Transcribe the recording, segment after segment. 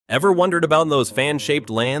Ever wondered about those fan-shaped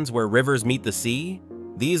lands where rivers meet the sea?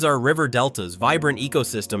 These are river deltas, vibrant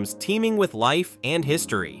ecosystems teeming with life and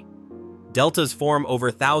history. Deltas form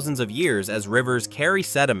over thousands of years as rivers carry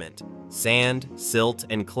sediment, sand, silt,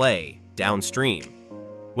 and clay, downstream.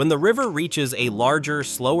 When the river reaches a larger,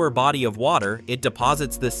 slower body of water, it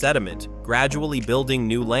deposits this sediment, gradually building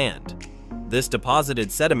new land. This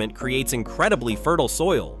deposited sediment creates incredibly fertile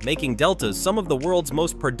soil, making deltas some of the world's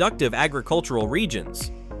most productive agricultural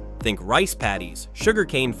regions. Think rice paddies,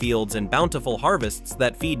 sugarcane fields, and bountiful harvests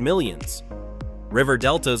that feed millions. River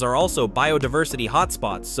deltas are also biodiversity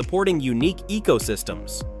hotspots supporting unique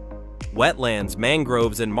ecosystems. Wetlands,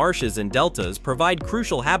 mangroves, and marshes in deltas provide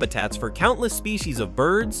crucial habitats for countless species of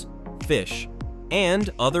birds, fish,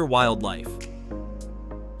 and other wildlife.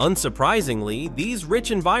 Unsurprisingly, these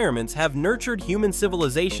rich environments have nurtured human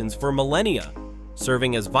civilizations for millennia,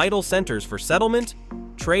 serving as vital centers for settlement,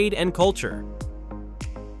 trade, and culture.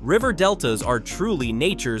 River deltas are truly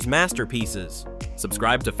nature's masterpieces.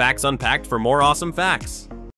 Subscribe to Facts Unpacked for more awesome facts.